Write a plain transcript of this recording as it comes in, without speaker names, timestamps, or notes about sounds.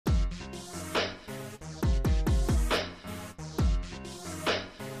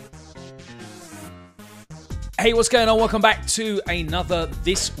Hey, what's going on? Welcome back to another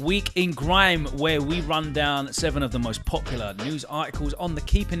This Week in Grime, where we run down 7 of the most popular news articles on the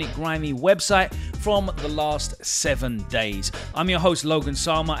Keeping It Grimy website from the last 7 days. I'm your host, Logan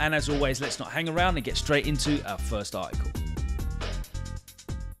Salma, and as always, let's not hang around and get straight into our first article.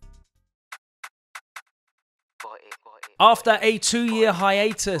 After a 2-year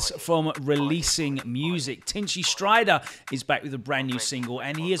hiatus from releasing music, Tinchy Stryder is back with a brand new single,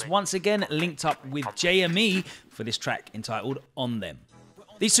 and he has once again linked up with JME for this track entitled On Them.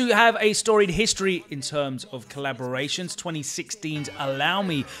 These two have a storied history in terms of collaborations. 2016's Allow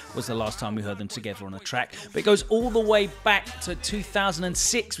Me was the last time we heard them together on a track, but it goes all the way back to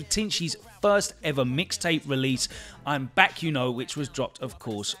 2006 with Tinchy's first ever mixtape release, I'm Back You Know, which was dropped, of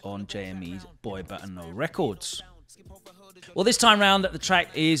course, on JME's Boy Better Know Records. Well, this time round, the track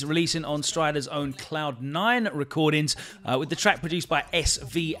is releasing on Stryder's own Cloud9 recordings, with the track produced by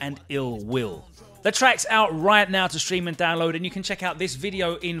SV and Ill Will. The track's out right now to stream and download, and you can check out this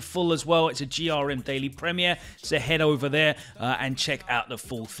video in full as well. It's a GRM daily premiere, so head over there and check out the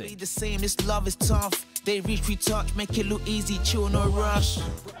full thing. The same, this love is tough. They reach, we touch, make it look easy, chill, no rush.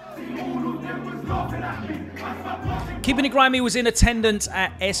 Keeping It Grimy was in attendance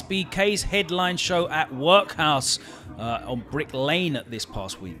at SBK's headline show at Werkhaus on Brick Lane this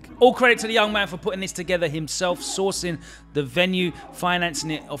past week. All credit to the young man for putting this together himself, sourcing the venue,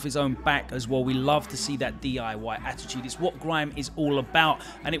 financing it off his own back as well. We love to see that DIY attitude. It's what grime is all about,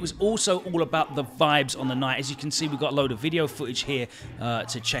 and it was also all about the vibes on the night. As you can see, we've got a load of video footage here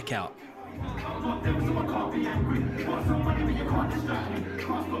to check out.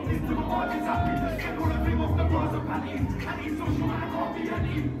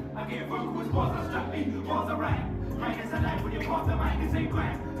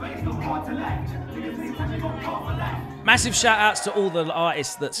 Massive shout outs to all the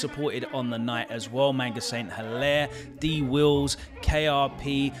artists that supported on the night as well. Manga Saint Hilaire, D Wills,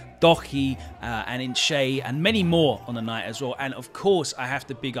 KRP, Doki, and Inshay, and many more on the night as well. And of course, I have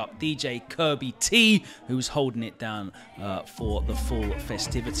to big up DJ Kirby T, who's holding it down for the full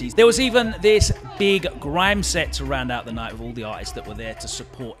festivities. There was even this big grime set to round out the night with all the artists that were there to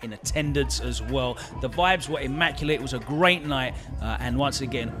support in attendance as well. The vibes were immaculate. It was a great night, and once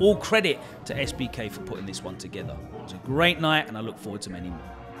again, all credit to SBK for putting this one together. It was a great night, and I look forward to many more.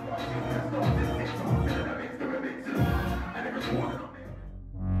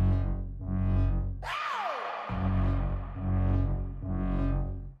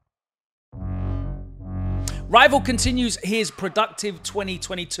 Rival continues his productive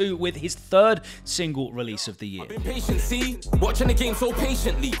 2022 with his 3rd single release of the year. I've been patient, see, watching the game so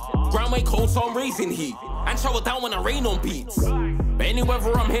patiently. Ground my cold, so I'm raising heat, and shower down when I rain on beats. But anywhere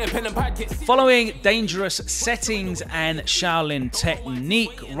I'm here, pen and packets. Following Dangerous Settings and Shaolin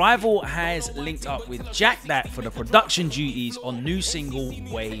Technique, Rival has linked up with Jack Dat for the production duties on new single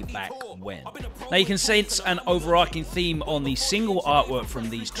Way Back When. Now you can sense an overarching theme on the single artwork from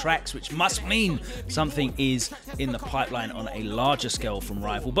these tracks, which must mean something is in the pipeline on a larger scale from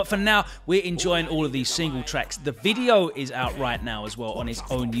Rival. But for now, we're enjoying all of these single tracks. The video is out right now as well on his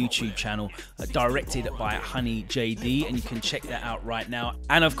own YouTube channel, directed by Honey JD, and you can check that out right now.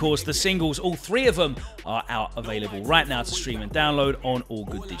 And of course, the singles, all 3 of them, are out available right now to stream and download on all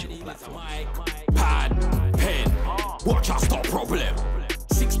good digital platforms. Pad, pen, watch our stop problem.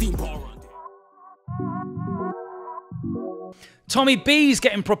 16 bar. Tommy B's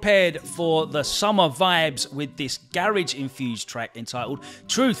getting prepared for the summer vibes with this garage-infused track entitled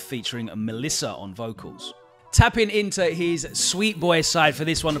Truth, featuring Melissa on vocals. Tapping into his sweet boy side for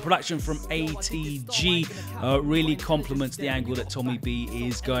this one, the production from ATG really complements the angle that Tommy B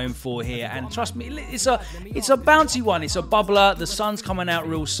is going for here. And trust me, it's a bouncy one. It's a bubbler. The sun's coming out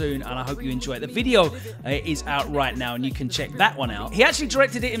real soon, and I hope you enjoy it. The video is out right now, and you can check that one out. He actually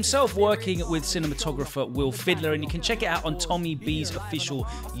directed it himself, working with cinematographer Will Fiddler, and you can check it out on Tommy B's official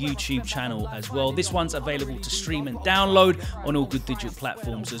YouTube channel as well. This one's available to stream and download on all good digital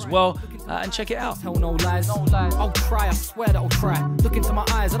platforms as well, and check it out. Tell no lies. I'll try, I swear that I'll try. Look into my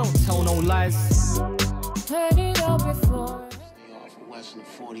eyes, I don't tell no lies. Heard it all before. Stay off of Western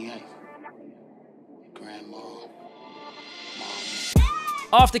 48. Grandma.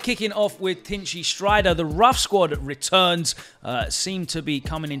 After kicking off with Tinchy Stryder, the Rough Squad returns seem to be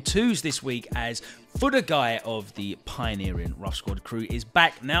coming in twos this week, as Fudz guy of the pioneering Rough Squad crew is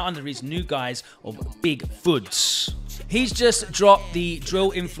back now under his new guise of Big Fudz. He's just dropped the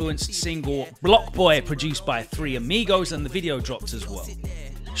drill-influenced single Block Boy, produced by 3 Amigos, and the video dropped as well.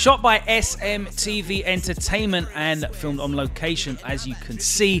 Shot by SMTV Entertainment and filmed on location, as you can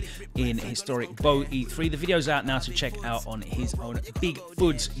see, in historic Bow E3. The video's out now to check out on his own Big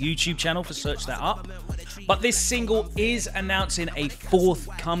Fudz YouTube channel, for search that up. But this single is announcing a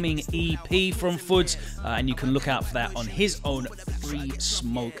forthcoming EP from Fudz, and you can look out for that on his own Free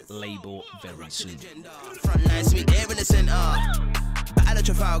Smoke label very soon. Front line, sweet air in the center. Battle of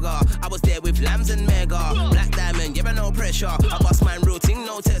Trafalgar, I was there with Lambs and Mega. Black Diamond, yeah, no pressure. I bust mine routing,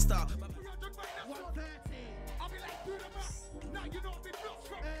 no tester.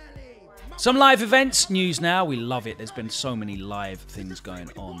 Some live events news now. We love it. There's been so many live things going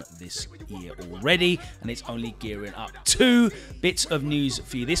on this year already, and it's only gearing up. 2 bits of news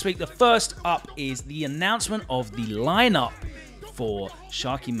for you this week. The first up is the announcement of the lineup for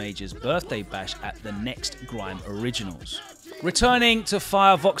Sharky Major's birthday bash at the next Grime Originals. Returning to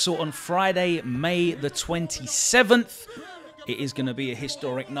Fire Vauxhall on Friday, May the 27th. It is going to be a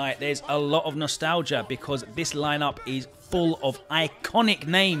historic night. There's a lot of nostalgia because this lineup is full of iconic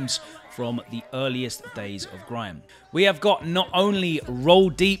names from the earliest days of grime. We have got not only Roll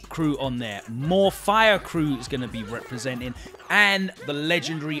Deep crew on there, More Fire crew is going to be representing, and the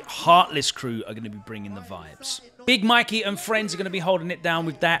legendary Heartless crew are going to be bringing the vibes. Big Mikey and friends are going to be holding it down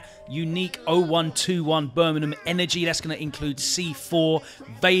with that unique 0121 Birmingham energy. That's going to include C4,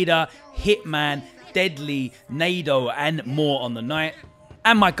 Vader, Hitman, Deadly, Nado, and more on the night.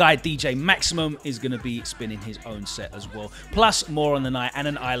 And my guy DJ Maximum is going to be spinning his own set as well. Plus more on the night and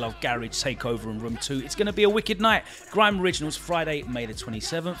an I Love Garage takeover in room 2. It's going to be a wicked night. Grime Originals, Friday, May the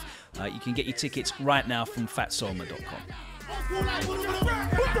 27th. You can get your tickets right now from fatsolma.com.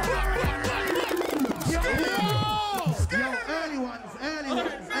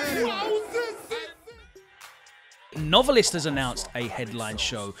 Novelist has announced a headline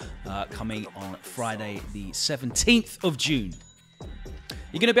show coming on Friday the 17th of June.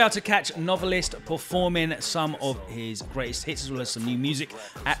 You're going to be able to catch Novelist performing some of his greatest hits as well as some new music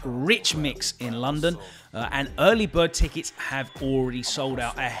at Rich Mix in London. And early bird tickets have already sold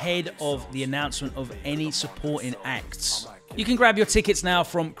out ahead of the announcement of any supporting acts. You can grab your tickets now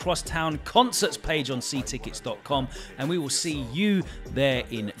from Crosstown Concerts page on ctickets.com, and we will see you there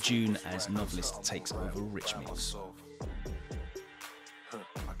in June as Novelist takes over Rich Mix.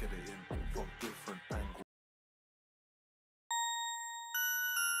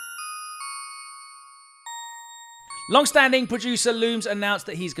 Long-standing producer Lumes announced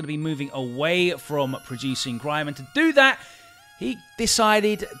that he's going to be moving away from producing grime, and to do that, he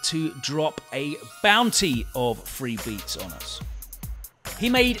decided to drop a bounty of free beats on us. He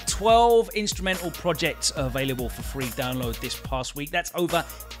made 12 instrumental projects available for free download this past week. That's over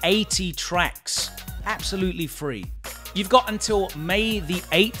 80 tracks, absolutely free. You've got until May the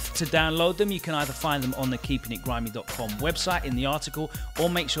 8th to download them. You can either find them on the keepingitgrimy.com website in the article, or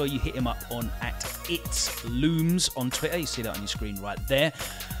make sure you hit him up on @itslumes on Twitter. You see that on your screen right there.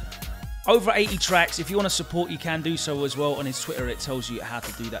 Over 80 tracks. If you want to support, you can do so as well. On his Twitter, it tells you how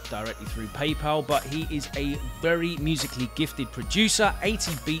to do that directly through PayPal. But he is a very musically gifted producer.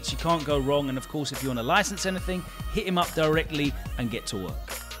 80 beats, you can't go wrong. And of course, if you want to license anything, hit him up directly and get to work.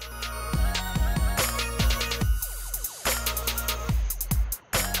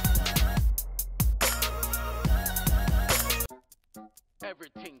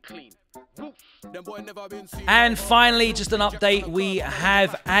 And finally, just an update, we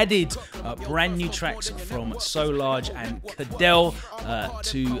have added brand new tracks from So Large and Cadell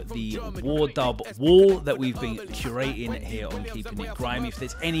to the War Dub wall that we've been curating here on Keeping It Grimy. If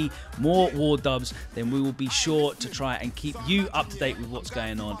there's any more War Dubs, then we will be sure to try and keep you up to date with what's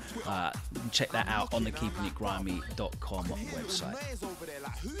going on. Check that out on the keepingitgrimy.com website.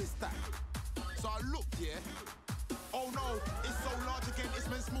 So I looked, yeah. Oh no, it's so large again, it's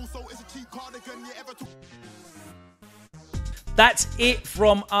meant small, so it's a cheap cardigan, you ever took. That's it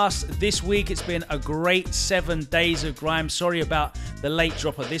from us this week. It's been a great 7 days of grime. Sorry about the late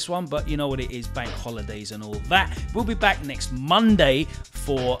drop of this one, but you know what it is, bank holidays and all that. We'll be back next Monday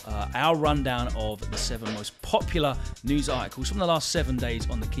for our rundown of the 7 most popular news articles from the last 7 days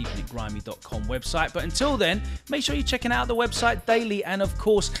on the keepingitgrimy.com website. But until then, make sure you're checking out the website daily, and of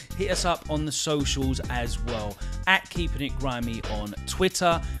course, hit us up on the socials as well, @KeepingItGrimy on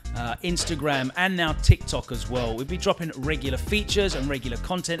Twitter, Instagram, and now TikTok as well. We'll be dropping regular features and regular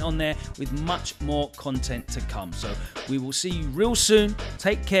content on there, with much more content to come. So we will see you real soon.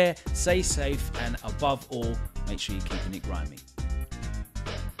 Take care, stay safe, and above all, make sure you're keeping it grimy.